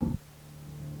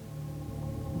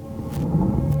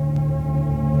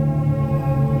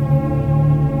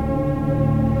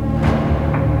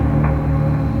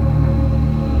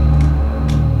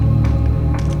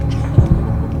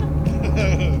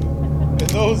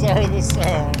Those are the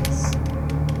sounds.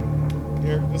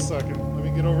 Here, just a second. Let me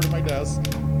get over to my desk.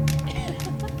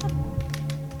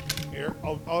 Here,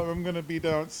 I'm going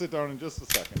to sit down in just a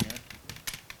second here.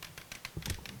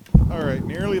 All right,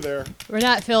 nearly there. We're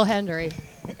not Phil Hendry.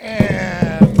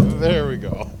 And there we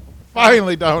go.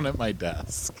 Finally down at my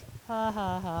desk. Ha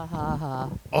ha ha ha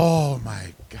ha. Oh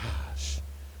my gosh.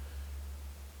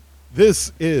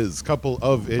 This is Couple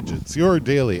of Idiots, your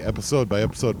daily episode by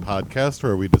episode podcast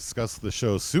where we discuss the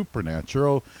show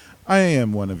Supernatural. I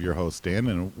am one of your hosts, Dan,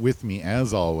 and with me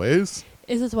as always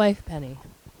Is his wife Penny.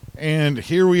 And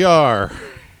here we are.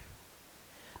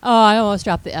 Oh, I almost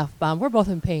dropped the F-bomb. We're both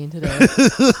in pain today.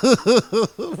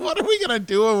 What are we going to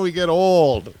do when we get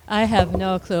old? I have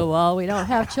no clue. Well, we don't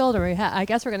have children. I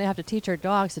guess we're going to have to teach our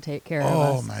dogs to take care of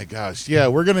us. Oh my gosh. Yeah,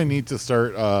 we're going to need to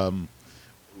start...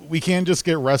 we can't just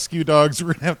get rescue dogs.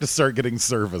 We're going to have to start getting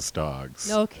service dogs.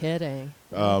 No kidding.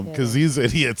 Because these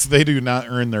idiots, they do not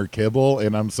earn their kibble.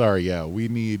 And I'm sorry, yeah, we're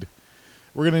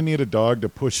going to need a dog to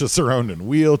push us around in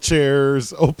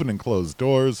wheelchairs, open and close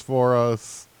doors for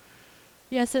us.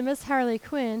 Yes, and Miss Harley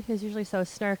Quinn, who's usually so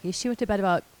snarky, she went to bed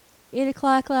about 8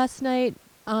 o'clock last night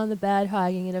on the bed,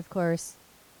 hogging it, of course.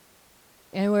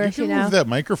 And where is she You now? can move that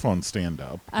microphone stand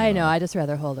up. I know. I just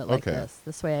rather hold it like Okay. this.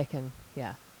 This way I can,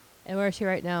 yeah. And where is she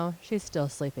right now? She's still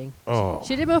sleeping. Oh.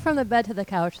 She did move from the bed to the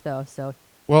couch, though, so...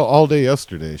 Well, all day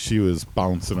yesterday, she was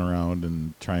bouncing around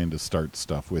and trying to start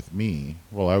stuff with me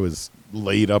while I was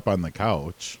laid up on the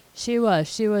couch. She was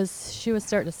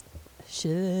starting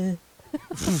to...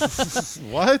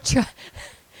 What?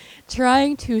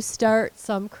 Trying to start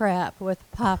some crap with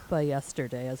Papa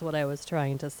yesterday is what I was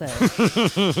trying to say.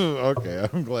 Okay,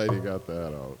 I'm glad you got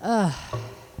that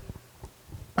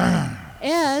out.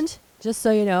 And, just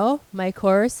so you know, my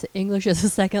course, English as a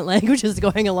Second Language, is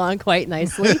going along quite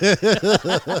nicely.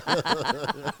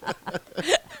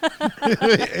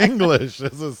 English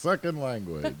is a second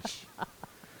language.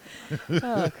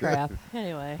 Oh, crap.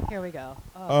 Anyway, here we go.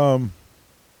 Oh.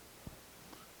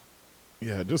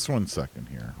 Yeah, just 1 second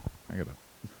here.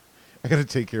 I gotta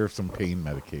take care of some pain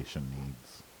medication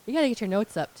needs. You got to get your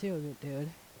notes up, too, dude.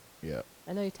 Yep.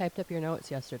 I know you typed up your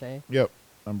notes yesterday. Yep.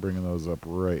 I'm bringing those up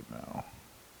right now.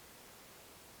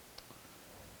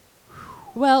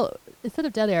 Well, instead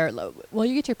of dead air, well,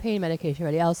 you get your pain medication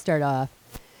ready. I'll start off.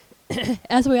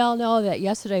 As we all know, that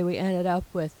yesterday we ended up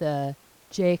with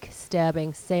Jake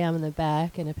stabbing Sam in the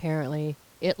back, and apparently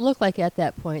it looked like at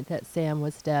that point that Sam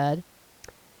was dead.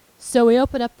 So we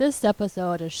open up this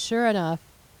episode, and sure enough,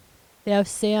 they have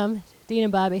Sam, Dean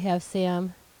and Bobby have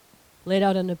Sam laid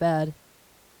out on the bed,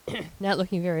 not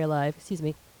looking very alive, excuse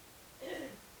me.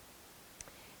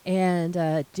 And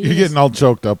Dean You're getting all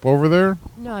choked up over there?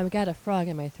 No, I've got a frog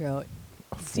in my throat.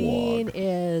 A frog. Dean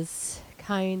is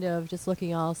kind of just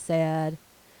looking all sad.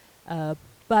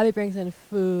 Bobby brings in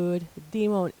food.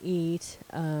 Dean won't eat.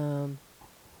 And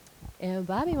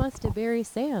Bobby wants to bury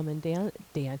Sam. And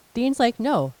Dean's like,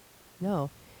 no.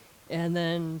 And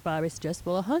then Bobby suggests,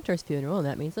 well, a hunter's funeral, and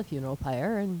that means a funeral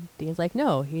pyre. And Dean's like,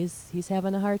 no, he's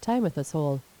having a hard time with this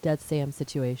whole dead Sam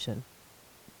situation.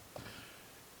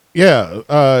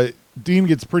 Yeah, Dean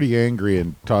gets pretty angry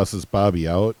and tosses Bobby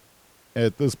out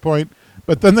at this point.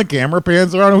 But then the camera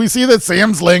pans around and we see that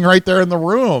Sam's laying right there in the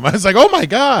room. I was like, oh my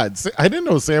God. I didn't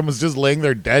know Sam was just laying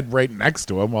there dead right next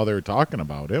to him while they were talking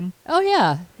about him. Oh,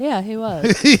 yeah. Yeah, he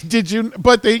was. Did you?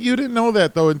 But you didn't know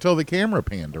that, though, until the camera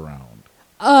panned around.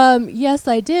 Yes,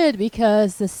 I did,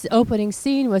 because this opening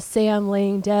scene was Sam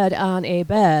laying dead on a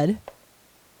bed.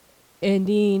 And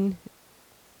Dean...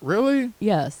 Really?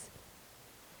 Yes.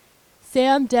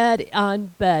 Sam dead on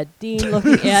bed. Dean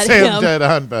looking at Sam him. dead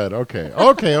on bed. Okay,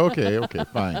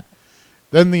 fine.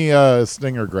 Then the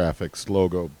Stinger Graphics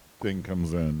logo thing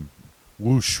comes in.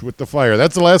 Whoosh, with the fire.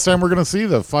 That's the last time we're going to see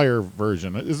the fire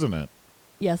version, isn't it?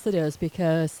 Yes, it is,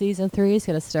 because season 3 is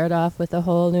going to start off with a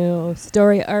whole new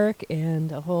story arc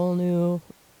and a whole new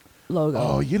logo.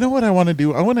 Oh, you know what I want to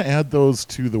do? I want to add those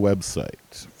to the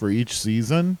website for each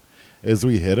season as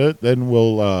we hit it. Then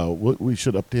we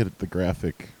should update the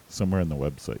graphic somewhere on the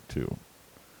website too.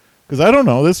 Because I don't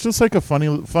know, it's just like a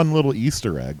fun little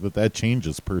Easter egg that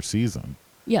changes per season.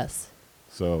 Yes.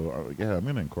 So, yeah, I'm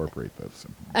going to incorporate this.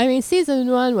 I mean, season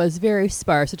 1 was very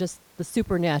sparse, just the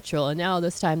supernatural, and now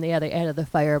this time they added the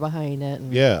fire behind it.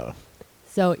 And Yeah.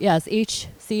 So, yes, each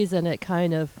season it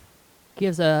kind of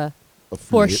gives a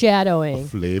foreshadowing. A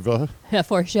flavor. A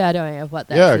foreshadowing of what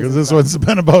that Yeah, because this one's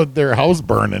been about their house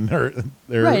burning.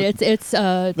 Right, it's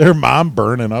their mom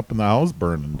burning up and the house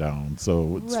burning down.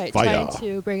 So it's right, fire. trying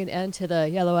to bring an end to the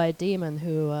yellow-eyed demon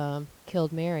who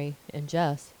killed Mary and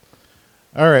Jess.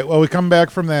 All right. Well, we come back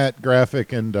from that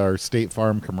graphic and our State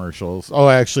Farm commercials. Oh,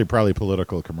 actually, probably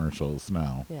political commercials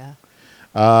now. Yeah.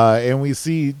 And we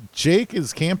see Jake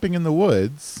is camping in the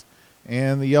woods,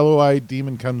 and the yellow-eyed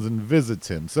demon comes and visits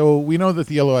him. So we know that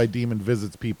the yellow-eyed demon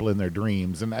visits people in their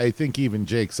dreams, and I think even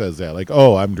Jake says that, like,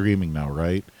 "Oh, I'm dreaming now,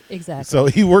 right?" Exactly. So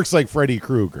he works like Freddy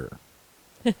Krueger.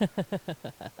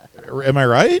 Am I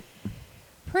right?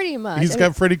 Pretty much. He's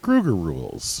got Freddy Krueger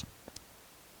rules.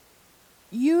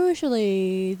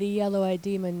 Usually, the yellow-eyed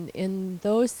demon in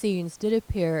those scenes did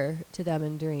appear to them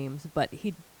in dreams, but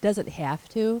he doesn't have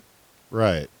to,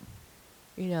 Right.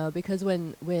 because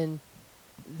when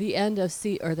the end of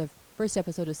or the first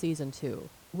episode of season 2,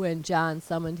 when John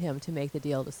summoned him to make the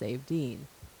deal to save Dean,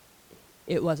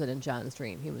 it wasn't in John's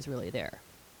dream. He was really there.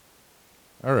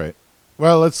 All right.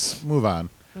 Well, let's move on.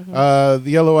 Mhm.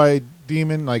 The yellow-eyed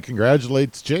demon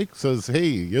congratulates Jake, says, "Hey,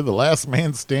 you're the last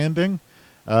man standing."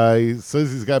 He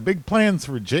says he's got big plans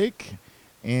for Jake,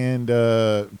 and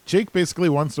Jake basically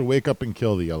wants to wake up and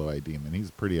kill the yellow-eyed demon. He's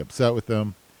pretty upset with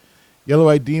him.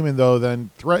 Yellow-eyed demon, though,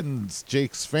 then threatens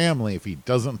Jake's family if he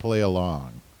doesn't play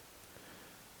along.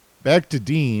 Back to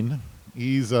Dean.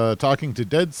 He's talking to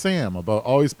Dead Sam about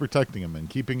always protecting him and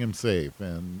keeping him safe,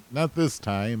 and not this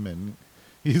time. And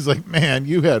he's like, "Man,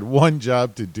 you had one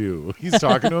job to do." He's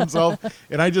talking to himself,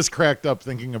 and I just cracked up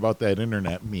thinking about that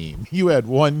internet meme. You had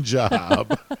one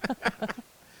job.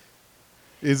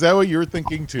 Is that what you're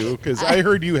thinking too? Because I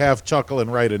heard you half chuckle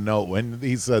and write a note when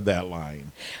he said that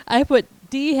line. I put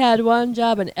D had one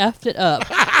job and effed it up.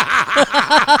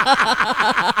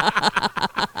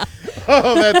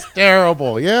 Oh, that's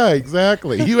terrible. Yeah,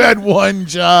 exactly. You had one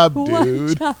job, One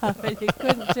dude. job, and you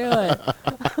couldn't do it.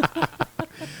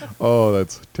 Oh,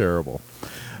 that's terrible.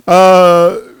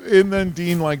 And then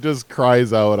Dean just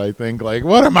cries out, I think, like,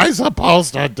 "What am I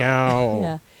supposed to do?"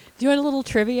 Yeah. Do you want a little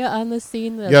trivia on this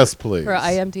scene? Yes, please. For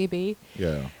IMDb?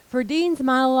 Yeah. For Dean's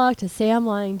monologue to Sam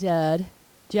lying dead,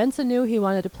 Jensen knew he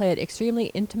wanted to play it extremely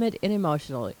intimate and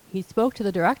emotional. He spoke to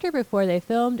the director before they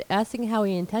filmed, asking how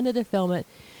he intended to film it,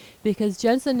 because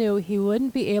Jensen knew he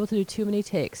wouldn't be able to do too many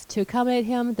takes. To accommodate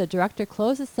him, the director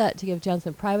closed the set to give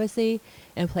Jensen privacy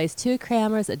and placed 2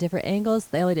 cameras at different angles.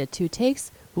 They only did 2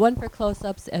 takes, one for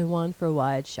close-ups and one for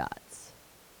wide shots.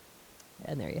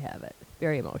 And there you have it.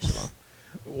 Very emotional.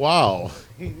 Wow.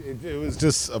 It was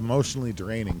just emotionally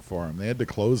draining for him. They had to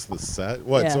close the set.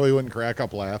 What, Yeah. so he wouldn't crack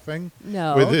up laughing?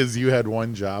 No. With his "you had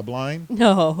one job" line?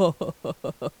 No.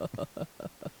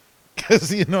 Because,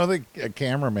 the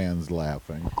cameraman's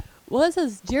laughing. Well, it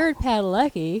says Jared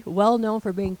Padalecki, well known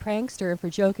for being prankster and for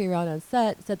joking around on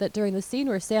set, said that during the scene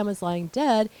where Sam was lying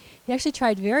dead, he actually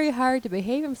tried very hard to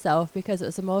behave himself because it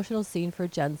was an emotional scene for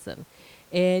Jensen.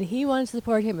 And he wanted to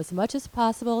support him as much as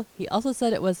possible. He also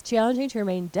said it was challenging to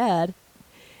remain dead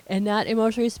and not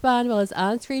emotionally respond while his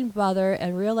on-screen brother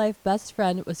and real-life best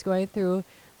friend was going through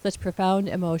such profound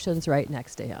emotions right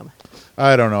next to him.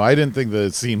 I don't know. I didn't think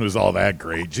the scene was all that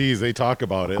great. Geez, they talk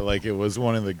about it like it was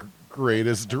one of the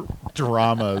greatest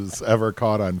dramas ever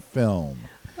caught on film.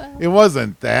 Well, It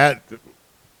wasn't that.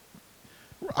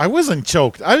 I wasn't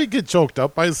choked. I would get choked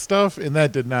up by stuff, and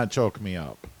that did not choke me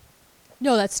up.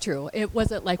 no, that's true. It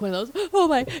wasn't like one of those, oh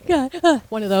my God,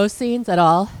 one of those scenes at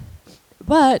all.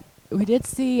 But we did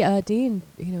see Dean,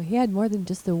 he had more than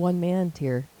just the one man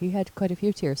tear. He had quite a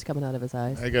few tears coming out of his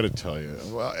eyes. I got to tell you,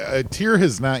 a tear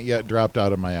has not yet dropped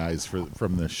out of my eyes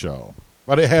from this show,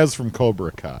 but it has from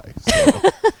Cobra Kai. So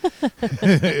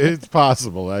it's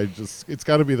possible. It's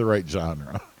got to be the right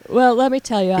genre. Well, let me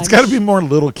tell you. It's got to be more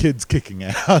little kids kicking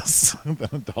ass than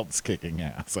adults kicking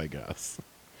ass, I guess.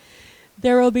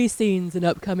 There will be scenes in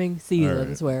upcoming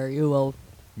seasons where you will.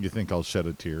 You think I'll shed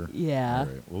a tear? Yeah. All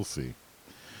right, we'll see.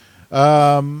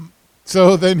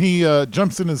 So then he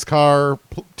jumps in his car,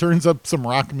 turns up some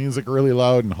rock music really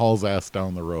loud, and hauls ass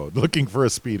down the road, looking for a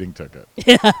speeding ticket.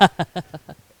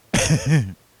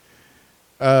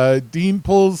 Dean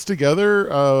pulls together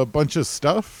a bunch of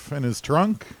stuff in his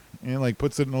trunk and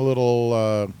puts it in a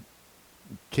little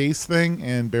case thing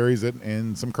and buries it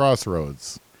in some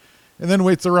crossroads. And then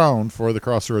waits around for the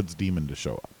crossroads demon to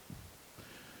show up.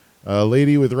 A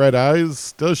lady with red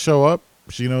eyes does show up.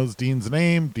 She knows Dean's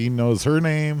name. Dean knows her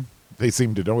name. They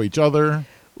seem to know each other.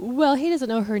 Well, he doesn't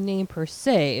know her name per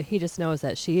se. He just knows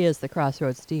that she is the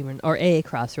Crossroads Demon, or a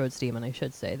Crossroads Demon, I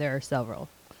should say. There are several.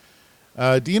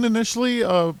 Dean initially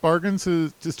bargains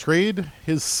to trade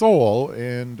his soul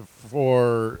and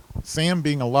for Sam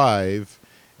being alive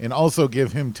and also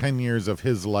give him 10 years of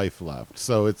his life left.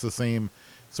 So it's the same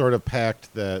sort of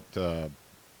pact that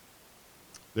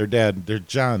their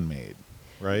John made,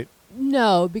 right?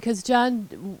 No, because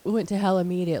John went to hell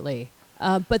immediately.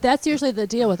 But that's usually the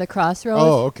deal with the Crossroads.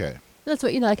 Oh, okay. That's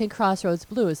what, like in Crossroads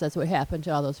Blues, that's what happened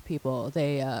to all those people.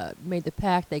 They made the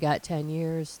pact, they got 10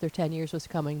 years. Their 10 years was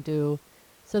coming due.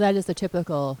 So that is the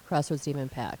typical Crossroads Demon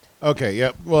pact. Okay,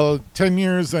 yep. Well, 10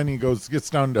 years, then he gets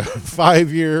down to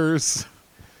 5 years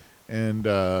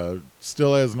and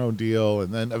still has no deal.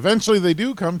 And then eventually they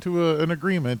do come to an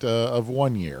agreement of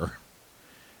 1 year.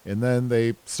 And then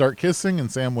they start kissing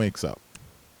and Sam wakes up.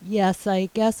 Yes, I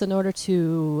guess in order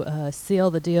to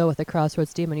seal the deal with the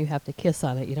Crossroads Demon, you have to kiss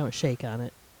on it. You don't shake on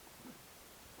it.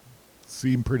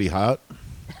 Seemed pretty hot.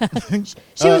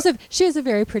 She was a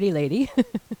very pretty lady.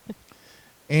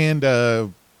 And,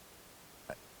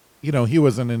 he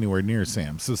wasn't anywhere near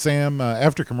Sam. So Sam,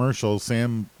 after commercial,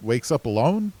 Sam wakes up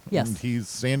alone. Yes. And he's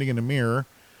standing in a mirror,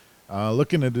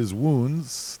 looking at his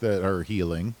wounds that are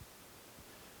healing.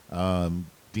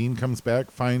 Dean comes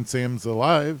back, finds Sam's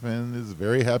alive, and is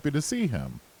very happy to see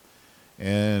him.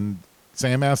 And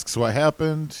Sam asks what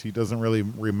happened. He doesn't really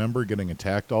remember getting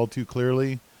attacked all too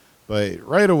clearly. But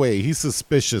right away, he's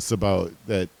suspicious about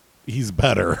that he's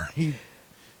better.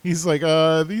 He's like,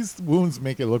 these wounds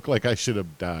make it look like I should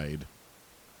have died.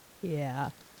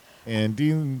 Yeah. And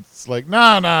Dean's like,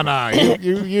 nah.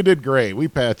 You did great. We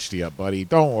patched you up, buddy.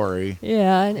 Don't worry.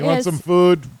 Yeah. And You want some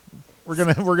food? We're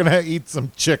gonna eat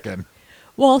some chicken.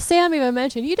 Well, Sam even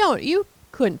mentioned you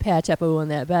couldn't patch up a wound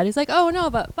that bad. He's like, oh no,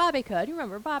 but Bobby could. You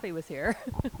remember Bobby was here.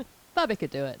 Bobby could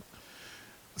do it.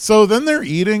 So then they're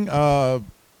eating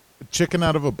chicken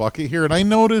out of a bucket here, and I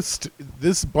noticed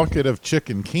this bucket of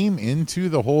chicken came into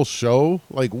the whole show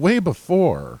like way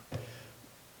before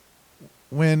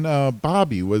when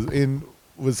Bobby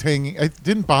was hanging.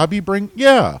 Didn't Bobby bring?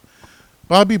 Yeah.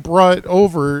 Bobby brought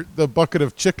over the bucket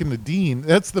of chicken to Dean.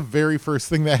 That's the very first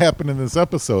thing that happened in this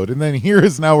episode. And then here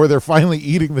is now where they're finally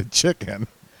eating the chicken.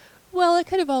 Well, it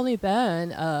could have only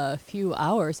been a few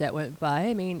hours that went by.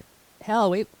 I mean,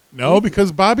 hell,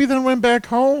 because Bobby then went back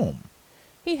home.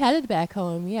 He headed back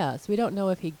home, yes. We don't know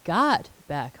if he got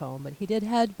back home, but he did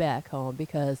head back home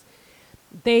because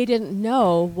they didn't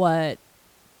know what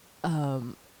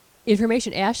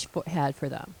information Ash had for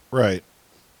them. Right.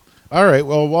 All right.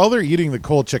 Well, while they're eating the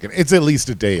cold chicken, it's at least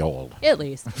a day old. At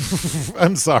least.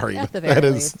 I'm sorry. At the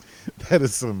very least. That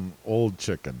is some old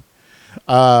chicken.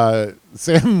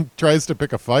 Sam tries to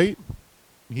pick a fight.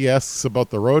 He asks about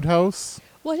the roadhouse.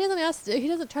 Well, he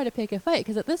doesn't try to pick a fight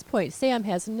because at this point, Sam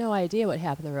has no idea what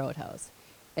happened in the roadhouse.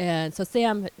 And so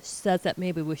Sam says that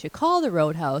maybe we should call the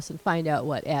roadhouse and find out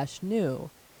what Ash knew.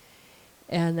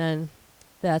 And then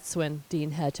that's when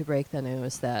Dean had to break the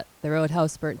news that the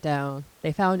roadhouse burnt down.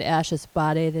 They found Ash's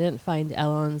body. They didn't find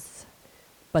Ellen's,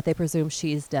 but they presume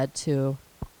she's dead too.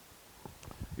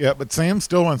 Yeah, but Sam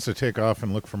still wants to take off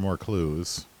and look for more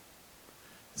clues.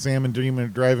 Sam and Dean are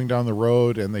driving down the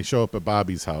road, and they show up at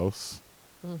Bobby's house.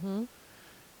 Mm-hmm.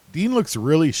 Dean looks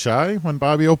really shy when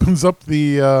Bobby opens up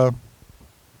the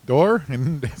door,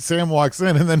 and Sam walks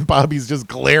in, and then Bobby's just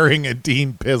glaring at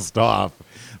Dean, pissed off.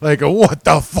 Like, what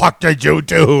the fuck did you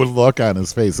do? Look on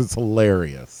his face. It's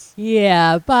hilarious.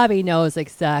 Yeah, Bobby knows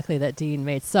exactly that Dean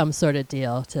made some sort of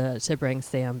deal to bring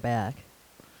Sam back.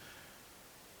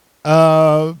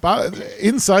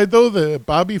 Inside, though,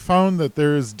 Bobby found that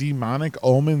there's demonic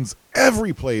omens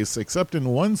every place except in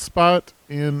one spot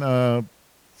in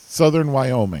southern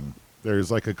Wyoming. There's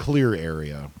like a clear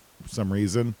area for some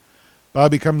reason.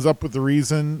 Bobby comes up with the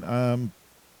reason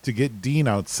to get Dean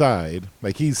outside.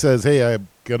 Like he says, hey, I'm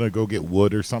going to go get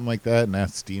wood or something like that, and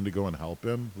asks Dean to go and help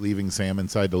him, leaving Sam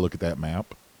inside to look at that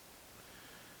map.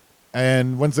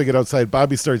 And once they get outside,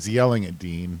 Bobby starts yelling at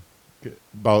Dean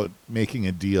about making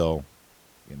a deal,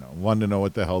 wanted to know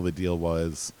what the hell the deal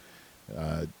was.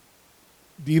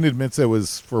 Dean admits it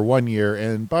was for 1 year,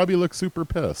 and Bobby looks super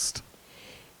pissed.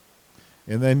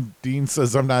 And then Dean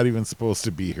says, I'm not even supposed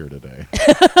to be here today.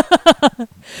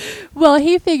 Well,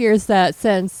 he figures that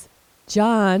since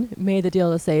John made the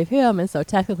deal to save him, and so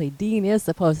technically Dean is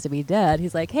supposed to be dead,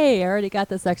 he's like, hey, I already got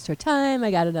this extra time.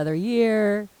 I got another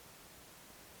year.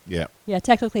 Yeah. Yeah,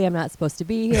 technically I'm not supposed to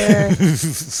be here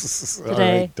All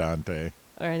right, Dante.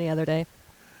 or any other day.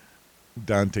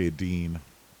 Dante Dean.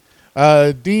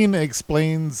 Dean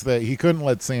explains that he couldn't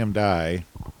let Sam die,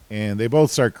 and they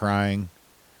both start crying.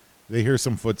 They hear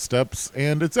some footsteps,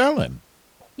 and it's Ellen.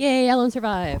 Yay, Ellen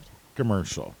survived.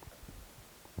 Commercial.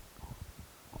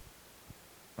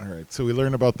 All right, so we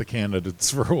learn about the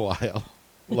candidates for a while.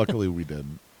 Luckily, we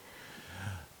didn't.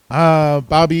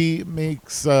 Bobby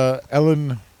makes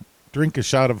Ellen drink a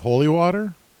shot of holy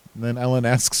water, and then Ellen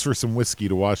asks for some whiskey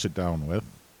to wash it down with.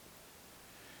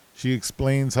 She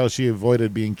explains how she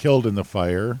avoided being killed in the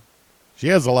fire She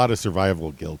has a lot of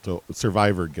survivor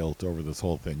guilt over this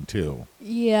whole thing too.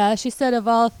 Yeah, she said of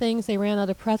all things they ran out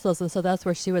of pretzels, and so that's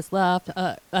where she was left.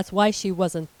 That's why she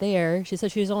wasn't there. She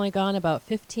said she was only gone about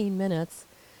 15 minutes.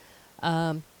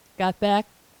 Got back,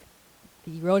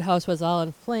 the roadhouse was all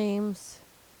in flames,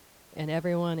 and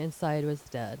everyone inside was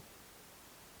dead.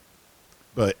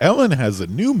 But Ellen has a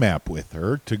new map with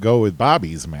her to go with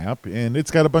Bobby's map, and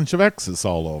it's got a bunch of X's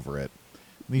all over it.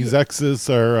 These X's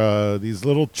are these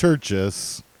little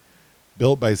churches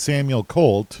built by Samuel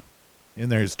Colt,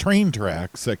 and there's train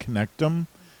tracks that connect them,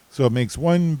 so it makes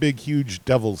one big, huge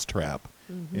devil's trap.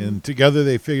 Mm-hmm. And together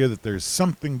they figure that there's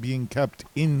something being kept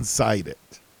inside it.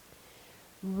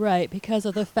 Right, because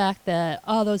of the fact that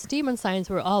all those demon signs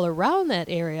were all around that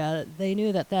area, they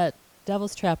knew that that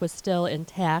devil's trap was still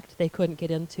intact. They couldn't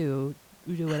get into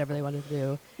do whatever they wanted to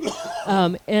do.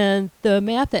 And the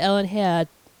map that Ellen had,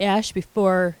 Ash,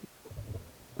 before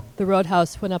the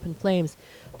roadhouse went up in flames,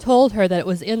 told her that it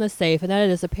was in the safe, and that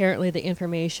is apparently the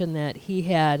information that he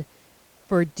had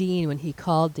for Dean when he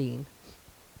called Dean.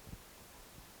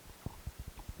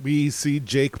 We see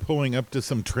Jake pulling up to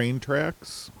some train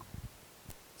tracks.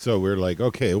 So we're like,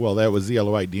 okay, well, that was the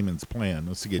Yellow-Eyed Demon's plan,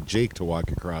 was to get Jake to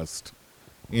walk across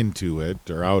into it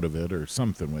or out of it or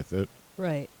something with it.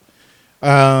 Right.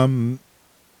 And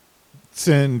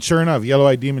sure enough,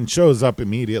 Yellow-Eyed Demon shows up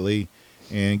immediately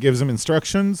and gives him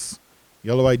instructions.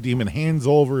 Yellow-Eyed Demon hands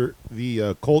over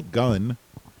the Colt gun.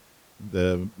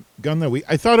 The gun that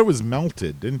I thought it was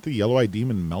melted. Didn't the Yellow-Eyed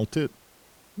Demon melt it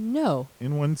No.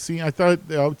 in one scene? I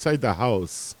thought outside the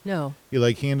house, No.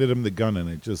 he handed him the gun and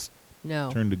it just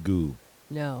No. turned to goo.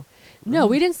 No. No,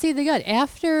 we didn't see the gun.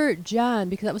 After John,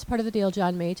 because that was part of the deal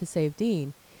John made to save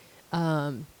Dean,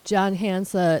 John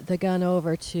hands the gun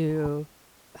over to,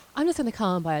 I'm just going to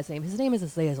call him by his name. His name is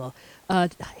Azazel.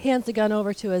 Hands the gun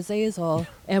over to Azazel,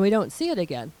 and we don't see it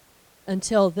again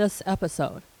until this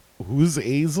episode. Who's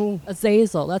Azel?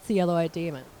 Azazel, that's the Yellow-Eyed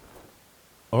Demon.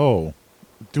 Oh.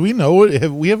 Do we know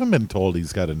it? We haven't been told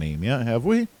he's got a name yet, have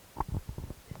we?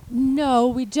 No,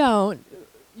 we don't.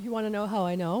 You want to know how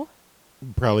I know?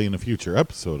 Probably in a future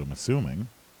episode, I'm assuming.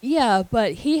 Yeah,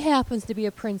 but he happens to be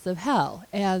a prince of hell,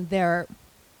 and there are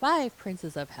 5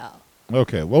 princes of hell.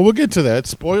 Okay, well, we'll get to that.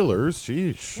 Spoilers,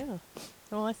 sheesh. Yeah.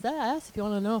 Well, I asked if you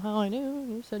want to know how I knew.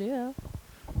 You said yeah.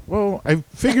 Well, I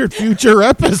figured future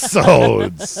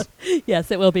episodes. Yes,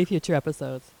 it will be future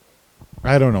episodes.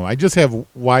 I don't know. I just have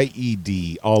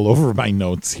YED all over my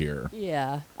notes here.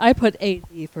 Yeah, I put AZ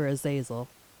for Azazel.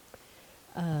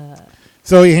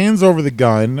 So he hands over the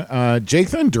gun. Jake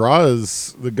then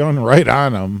draws the gun right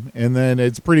on him, and then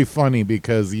it's pretty funny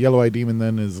because the Yellow-Eyed Demon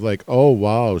then is like, "Oh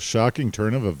wow, shocking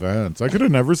turn of events! I could have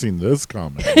never seen this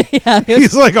coming." Yeah,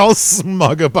 He's like all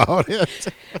smug about it.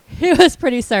 he was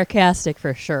pretty sarcastic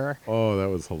for sure. Oh, that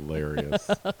was hilarious.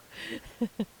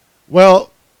 Well,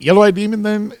 Yellow-Eyed Demon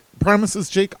then promises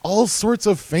Jake all sorts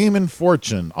of fame and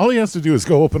fortune. All he has to do is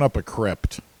go open up a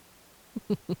crypt.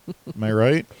 Am I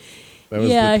right? That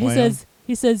was Yeah, the plan?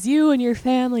 he says you and your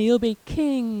family, you'll be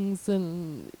kings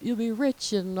and you'll be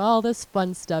rich and all this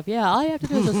fun stuff. Yeah, all you have to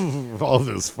do is just, all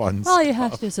this fun all you stuff.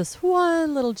 have to do is just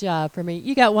one little job for me.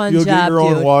 You got one You'll job, get your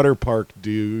own dude. water park,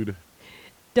 dude.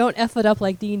 Don't F it up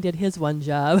like Dean did his one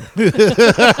job.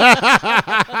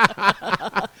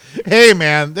 Hey,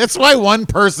 man, that's why one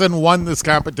person won this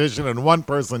competition and one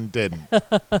person didn't.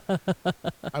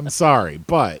 I'm sorry,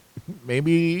 but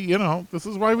maybe, this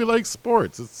is why we like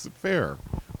sports. It's fair.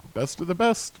 Best of the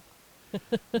best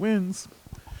wins.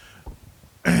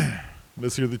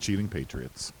 This year, the cheating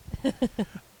Patriots.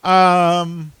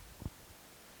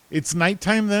 It's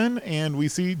nighttime then, and we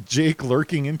see Jake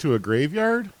lurking into a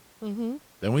graveyard. Mm-hmm.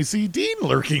 Then we see Dean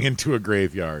lurking into a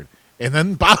graveyard. And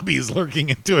then Bobby's lurking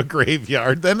into a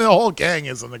graveyard. Then the whole gang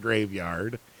is in the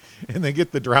graveyard. And they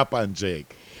get the drop on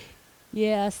Jake.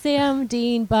 Yeah, Sam,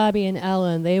 Dean, Bobby, and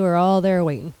Ellen, they were all there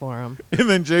waiting for him. And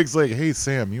then Jake's like, "Hey,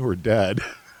 Sam, you were dead."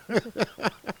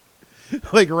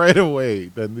 Right away.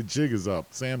 Then the jig is up.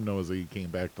 Sam knows that he came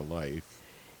back to life.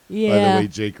 Yeah. By the way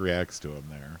Jake reacts to him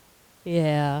there.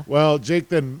 Yeah. Well, Jake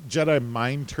then Jedi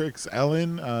mind tricks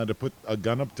Ellen to put a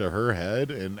gun up to her head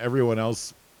and everyone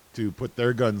else to put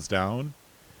their guns down.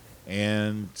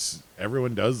 And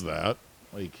everyone does that.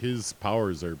 His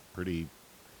powers are pretty...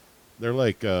 They're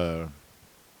like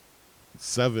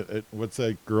 7... What's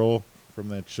that girl from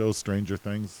that show, Stranger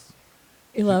Things?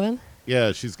 11?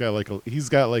 Yeah, he's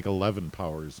got 11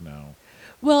 powers now.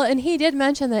 Well, and he did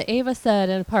mention that Ava said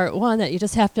in part 1 that you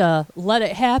just have to let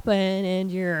it happen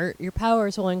and your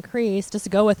powers will increase. Just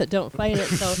go with it, don't fight it.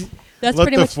 So that's Let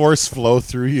pretty the much force flow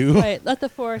through you. right. Let the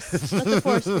force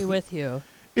be with you.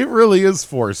 It really is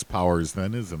force powers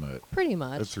then, isn't it? Pretty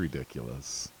much. That's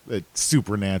ridiculous. That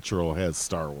Supernatural has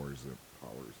Star Wars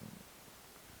powers in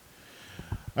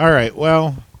it. All right,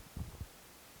 well,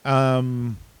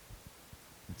 let's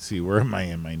see, where am I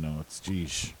in my notes?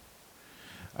 Geesh.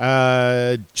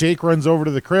 Jake runs over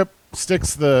to the crypt,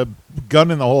 sticks the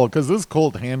gun in the hole, because this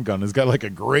Colt handgun has got like a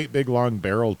great big long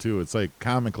barrel too. It's like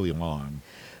comically long.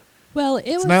 Well,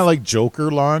 It's not like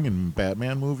Joker long in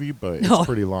Batman movie, but No. it's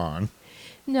pretty long.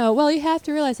 No, well, you have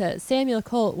to realize that Samuel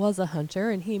Colt was a hunter,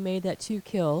 and he made that to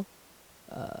kill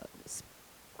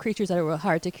creatures that were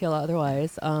hard to kill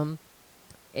otherwise.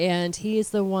 And he's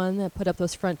the one that put up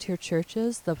those frontier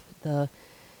churches, the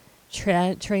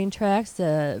train tracks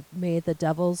that made the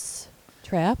Devil's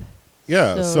Trap.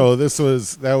 Yeah, so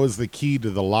that was the key to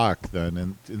the lock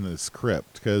then in this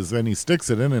crypt, because then he sticks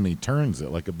it in and he turns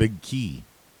it like a big key.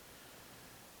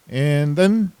 And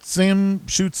then Sam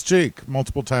shoots Jake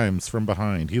multiple times from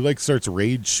behind. He like starts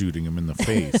rage shooting him in the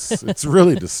face. It's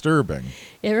really disturbing.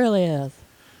 It really is.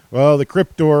 Well, the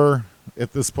crypt door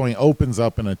at this point opens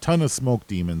up and a ton of smoke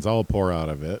demons all pour out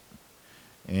of it.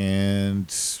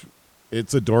 And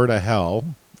it's a door to hell.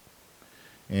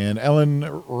 And Ellen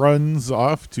runs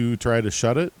off to try to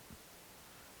shut it.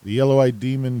 The yellow-eyed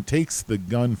demon takes the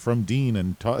gun from Dean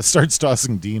and starts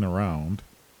tossing Dean around.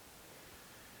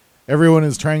 Everyone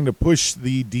is trying to push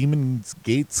the demon's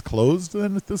gates closed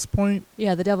then at this point.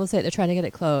 Yeah, the Devil's Gate, they're trying to get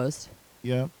it closed.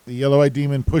 Yeah, the yellow-eyed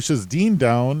demon pushes Dean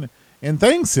down and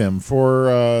thanks him for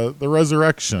the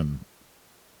resurrection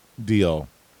deal.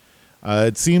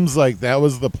 It seems like that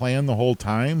was the plan the whole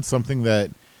time, something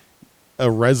that a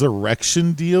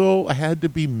resurrection deal had to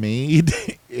be made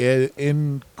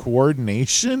in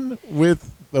coordination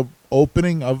with the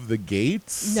opening of the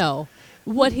gates. No.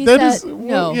 What he That said, is- no.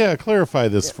 well, yeah, clarify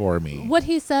this for me. What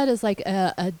he said is like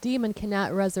a demon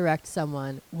cannot resurrect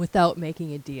someone without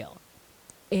making a deal.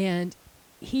 And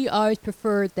he always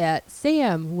preferred that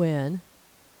Sam win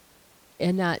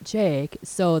and not Jake.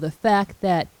 So the fact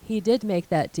that he did make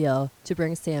that deal to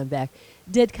bring Sam back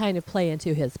did kind of play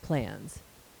into his plans.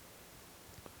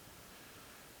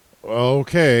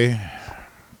 Okay.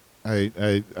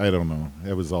 I don't know.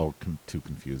 That was all too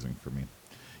confusing for me.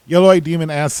 Yellow-eyed demon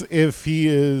asks if he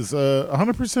is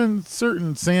 100%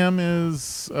 certain Sam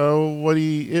is what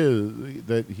he is,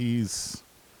 that he's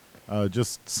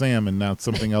just Sam and not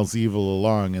something else evil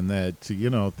along, and that,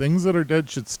 things that are dead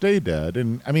should stay dead.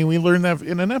 And, I mean, we learned that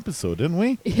in an episode, didn't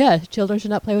we? Yeah, children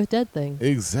should not play with dead things.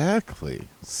 Exactly.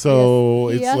 So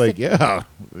Yes, he it's asked like, if- yeah,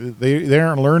 they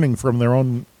aren't learning from their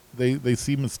own. They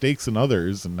see mistakes in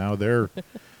others, and now they're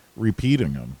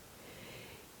repeating them.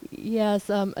 Yes,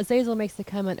 Azazel makes the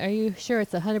comment, are you sure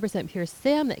it's 100% pure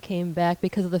Sam that came back?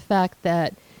 Because of the fact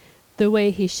that the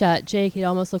way he shot Jake, it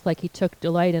almost looked like he took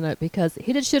delight in it, because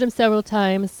he did shoot him several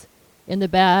times in the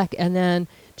back, and then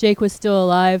Jake was still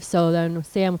alive, so then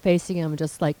Sam facing him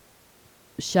just like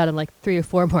shot him like 3 or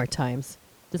 4 more times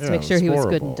just to Yeah, make it sure was he was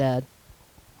good horrible. and dead.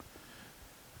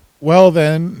 Well,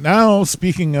 then, now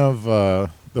speaking of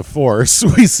the Force,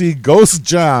 we see Ghost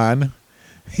John.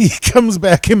 He comes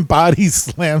back and body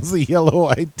slams the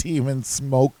yellow-eyed demon,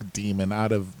 smoke demon,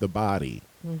 out of the body.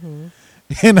 Mm-hmm.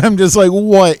 And I'm just like,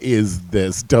 what is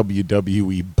this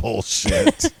WWE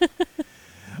bullshit?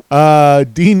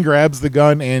 Dean grabs the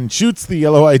gun and shoots the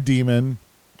yellow-eyed demon,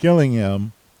 killing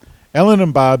him. Ellen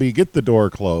and Bobby get the door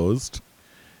closed.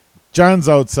 John's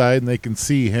outside and they can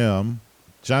see him.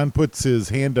 John puts his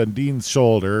hand on Dean's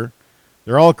shoulder.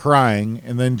 They're all crying,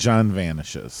 and then John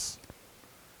vanishes.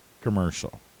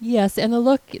 Commercial. Yes, and the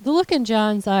look in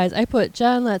John's eyes, I put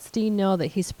John lets Dean know that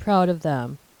he's proud of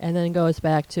them, and then goes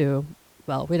back to,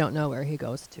 well, we don't know where he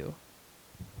goes to.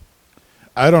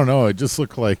 I don't know. It just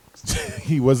looked like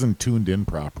he wasn't tuned in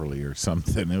properly or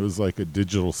something. It was like a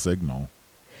digital signal.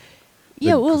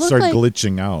 Yeah, that well, it looked started like,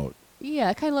 glitching out.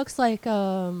 yeah, it kind of looks like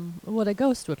what a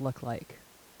ghost would look like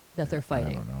that they're I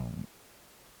fighting. don't know.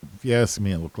 If you ask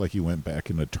me, it looked like he went back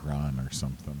into Tron or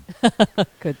something.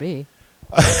 Could be.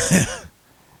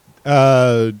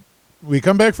 We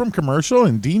come back from commercial,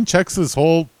 and Dean checks this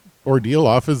whole ordeal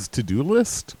off his to-do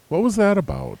list. What was that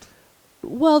about?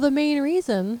 Well, the main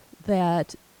reason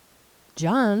that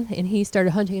John and he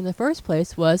started hunting in the first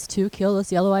place was to kill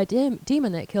this yellow-eyed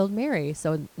demon that killed Mary.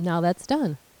 So now that's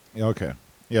done. Okay.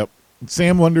 Yep.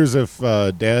 Sam wonders if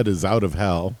Dad is out of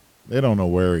hell. They don't know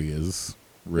where he is,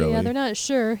 really. Yeah, they're not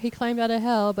sure. He climbed out of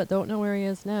hell, but don't know where he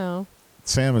is now.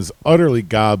 Sam is utterly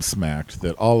gobsmacked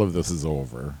that all of this is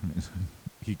over.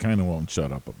 He kind of won't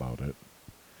shut up about it.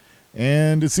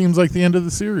 And it seems like the end of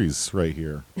the series right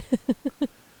here.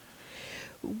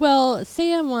 Well,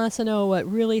 Sam wants to know what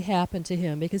really happened to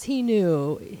him because he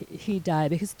knew he died.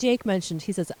 Because Jake mentioned,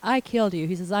 he says, I killed you.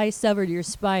 He says, I severed your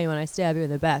spine when I stabbed you in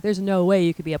the back. There's no way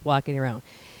you could be up walking around.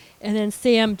 And then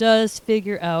Sam does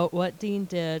figure out what Dean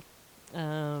did.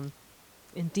 And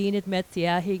Dean admits,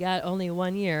 yeah, he got only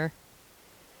 1 year.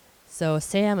 So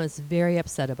Sam is very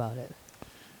upset about it.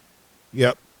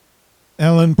 Yep.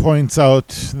 Ellen points out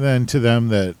then to them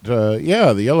that,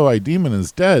 yeah, the yellow-eyed demon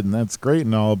is dead, and that's great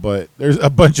and all, but there's a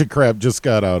bunch of crap just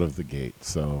got out of the gate.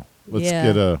 So let's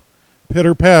get a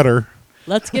pitter-patter.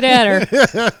 Let's get at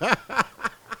her.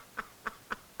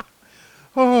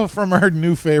 Oh, from our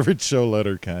new favorite show,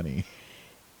 Letterkenny.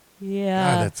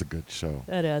 Yeah. God, that's a good show.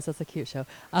 That is. That's a cute show.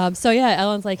 So, yeah,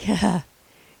 Ellen's like, yeah,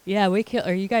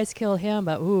 you guys killed him,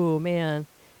 but, ooh, man.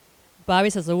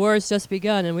 Bobby says the war's just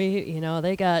begun, and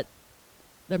they got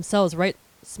themselves right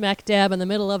smack dab in the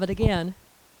middle of it again,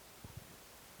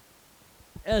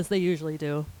 as they usually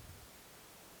do.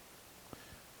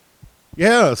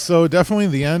 Yeah, so definitely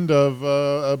the end of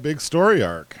a big story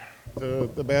arc.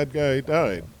 The bad guy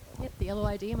died. Yep, the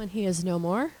yellow-eyed demon, he is no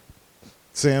more.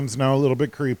 Sam's now a little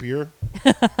bit creepier.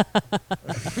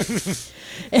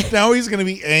 Now he's going to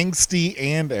be angsty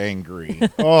and angry.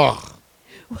 Ugh.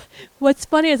 What's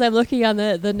funny is I'm looking on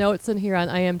the notes in here on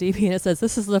IMDb, and it says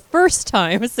this is the first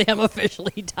time Sam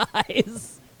officially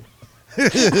dies.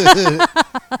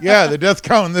 Yeah, the death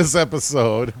count in this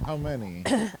episode. How many?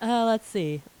 Let's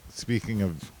see. Speaking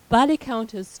of... Body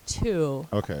count is 2.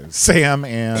 Okay, Sam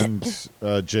and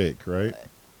Jake, right?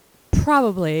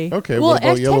 Probably. Okay, well, what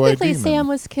about Yellow-Eyed technically Demon? Sam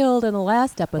was killed in the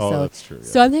last episode. Oh, that's true. Yeah.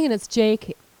 So I'm thinking it's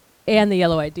Jake and the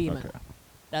yellow-eyed demon.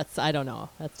 Okay. I don't know.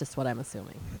 That's just what I'm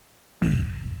assuming.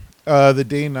 The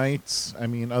day nights, I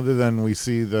mean, other than we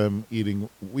see them eating,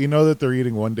 we know that they're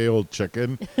eating 1 day old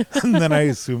chicken, and then I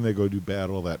assume they go do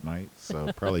battle that night,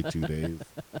 so probably 2 days.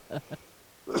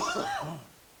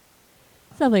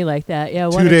 Something like that, yeah.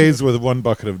 2 days with 1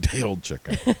 bucket of day old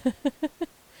chicken.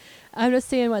 I'm just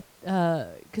seeing what,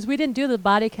 because we didn't do the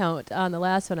body count on the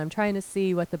last one. I'm trying to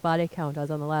see what the body count was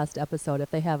on the last episode,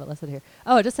 if they have it listed here.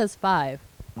 Oh, it just says 5,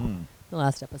 the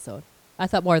last episode. I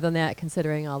thought more than that,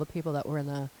 considering all the people that were in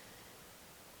the,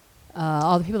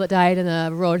 all the people that died in the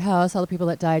roadhouse, all the people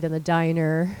that died in the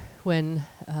diner when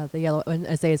when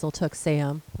Azazel took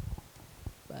Sam.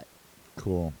 But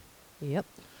Cool. yep.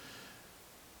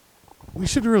 We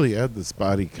should really add this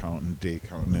body count and day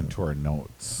count into our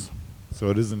notes. So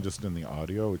it isn't just in the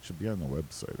audio, it should be on the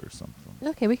website or something.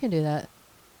 Okay, we can do that.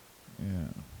 Yeah.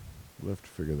 We'll have to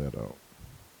figure that out.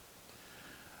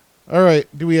 All right.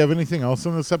 Do we have anything else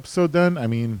on this episode then? I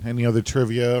mean, any other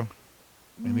trivia?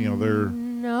 Any other...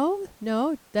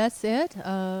 No, that's it.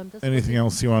 Anything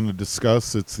else you want to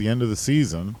discuss? It's the end of the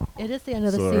season. It is the end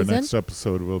of the So season. our next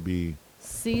episode will be...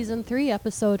 Season 3,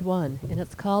 Episode 1, and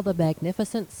it's called The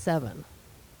Magnificent Seven.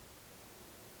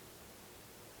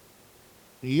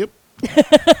 Yep.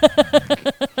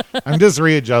 I'm just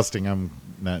readjusting. I'm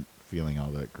not feeling all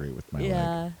that great with my leg.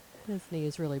 Yeah, his knee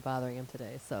is really bothering him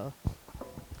today, so.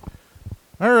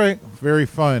 All right. Very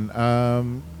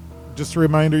fun. Just a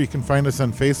reminder, you can find us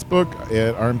on Facebook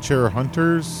at Armchair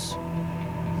Hunters.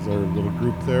 Is our little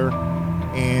group there.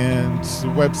 And the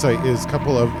website is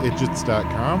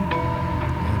coupleofidgits.com.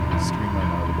 And we stream on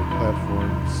audible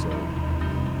platforms. So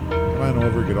come on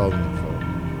over, get all the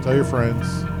info. Tell your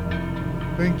friends.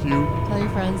 Thank you. Tell your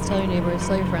friends, tell your neighbors,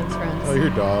 tell your friends' friends. Tell your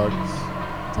dogs.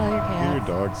 Tell your Get cats.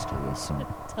 your dogs to listen.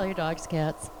 Tell your dogs,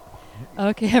 cats.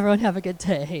 Okay, everyone, have a good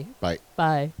day. Bye.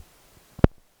 Bye.